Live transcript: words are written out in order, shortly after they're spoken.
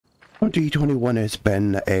2021 has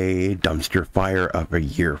been a dumpster fire of a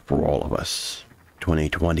year for all of us.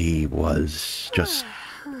 2020 was just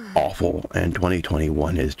awful, and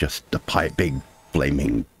 2021 is just a big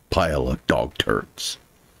flaming pile of dog turds.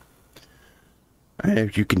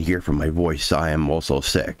 As you can hear from my voice, I am also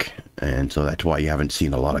sick, and so that's why you haven't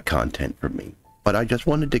seen a lot of content from me. But I just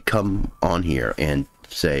wanted to come on here and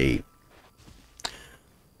say,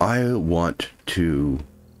 I want to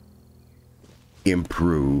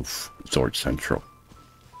improve Zorch Central,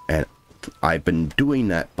 and I've been doing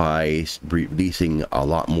that by releasing a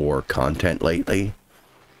lot more content lately.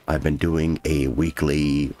 I've been doing a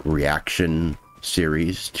weekly reaction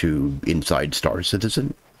series to Inside Star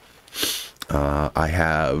Citizen. I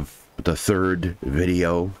have the third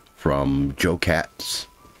video from Joe Katz,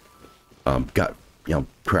 got, you know,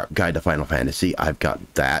 Guide to Final Fantasy. I've got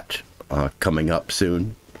that coming up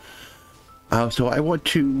soon. So I want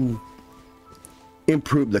to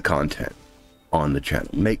improve the content on the channel,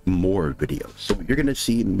 make more videos. So you're going to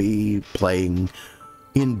see me playing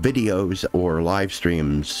in videos or live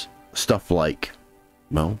streams stuff like,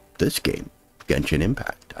 well, this game, Genshin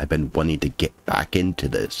Impact. I've been wanting to get back into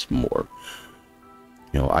this more.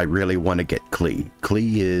 You know, I really want to get Klee.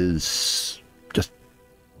 Klee is just,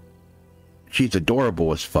 she's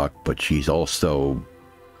adorable as fuck, but she's also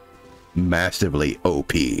massively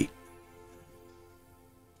OP.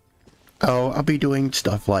 Oh, I'll be doing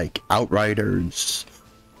stuff like Outriders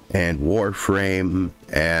and Warframe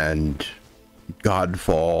and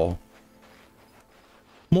Godfall.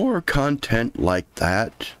 More content like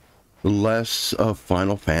that. Less of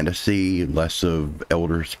Final Fantasy, less of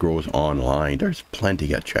Elder Scrolls Online. There's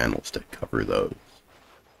plenty of channels that cover those.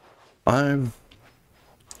 I'm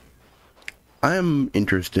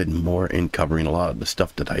interested more in covering a lot of the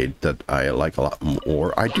stuff that I like a lot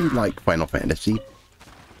more. I do like Final Fantasy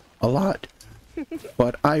a lot,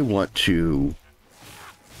 but I want to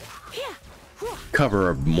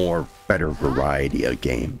cover a better variety of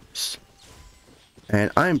games.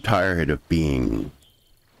 And I'm tired of being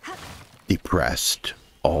depressed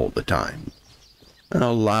all the time and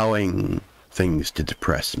allowing things to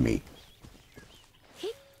depress me.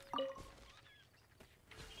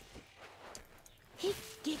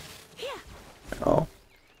 Oh,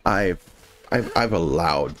 I've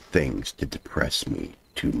allowed things to depress me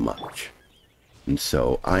too much, and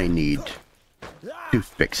so I need to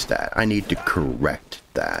fix that. I need to correct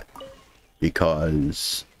that,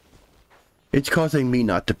 because it's causing me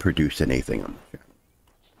not to produce anything on the channel.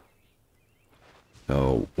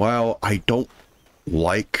 So while I don't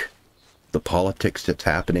like the politics that's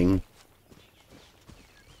happening,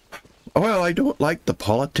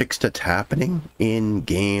 in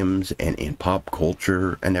games and in pop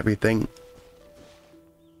culture and everything,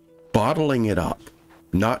 bottling it up,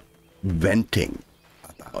 not venting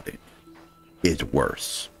about it, is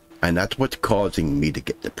worse. And that's what's causing me to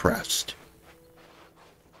get depressed.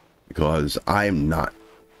 Because I'm not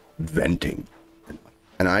venting.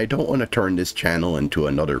 And I don't want to turn this channel into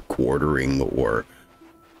another Quartering or,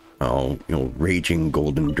 you know, Raging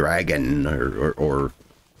Golden Dragon or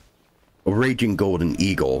Raging Golden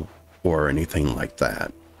Eagle or anything like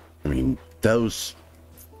that. I mean, those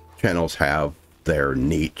channels have their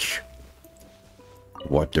niche,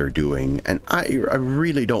 what they're doing, and I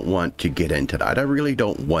really don't want to get into that. I really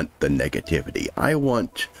don't want the negativity. I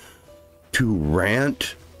want to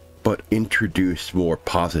rant, but introduce more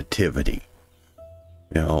positivity.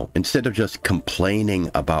 You know, instead of just complaining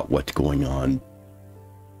about what's going on,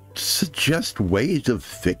 suggest ways of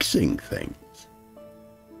fixing things.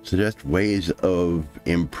 Suggest ways of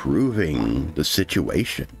improving the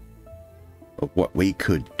situation, of what we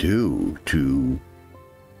could do to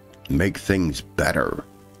make things better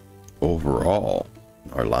overall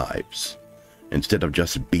in our lives, instead of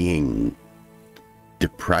just being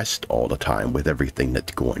depressed all the time with everything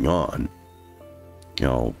that's going on. You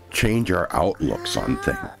know, change our outlooks on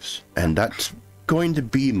things, and that's going to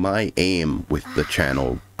be my aim with the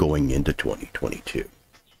channel going into 2022.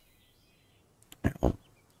 You know,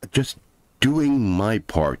 just doing my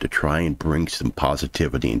part to try and bring some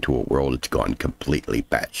positivity into a world that's gone completely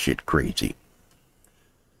batshit crazy.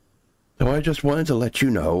 So I just wanted to let you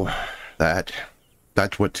know that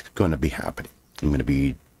that's what's going to be happening. I'm going to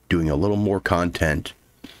be doing a little more content,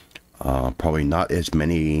 probably not as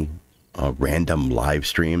many random live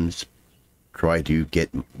streams. Try to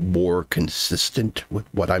get more consistent with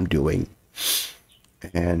what I'm doing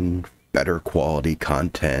and better quality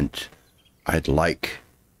content. I'd like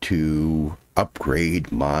to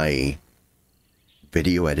upgrade my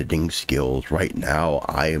video editing skills. Right now,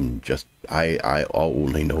 I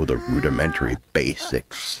only know the rudimentary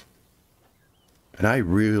basics. And I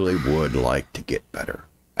really would like to get better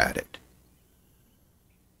at it.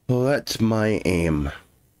 So that's my aim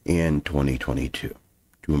in 2022.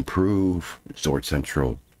 To improve Zorch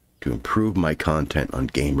Central, to improve my content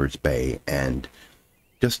on Gamers Bay, and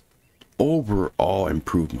just overall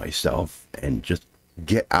improve myself and just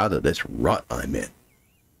get out of this rut I'm in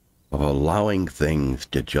of allowing things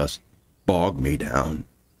to just bog me down.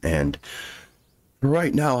 And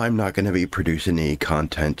right now I'm not going to be producing any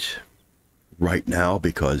content right now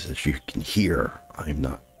because, as you can hear, I'm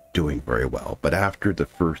not doing very well. But after the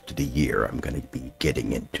first of the year, I'm going to be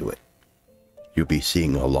getting into it. You'll be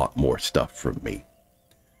seeing a lot more stuff from me.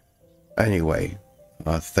 Anyway,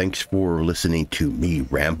 thanks for listening to me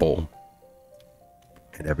ramble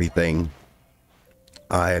and everything.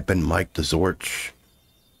 I've been Mike TheZorch,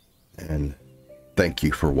 and thank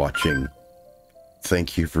you for watching.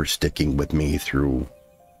 Thank you for sticking with me through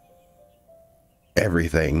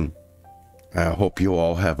everything. I hope you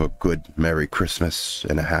all have a good Merry Christmas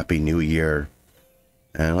and a Happy New Year.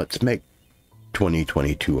 And let's make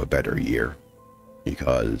 2022 a better year,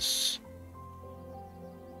 because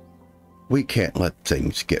we can't let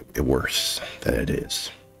things get worse than it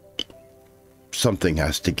is. Something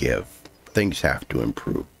has to give. Things have to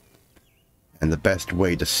improve. And the best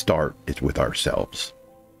way to start is with ourselves.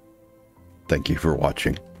 Thank you for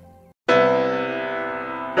watching.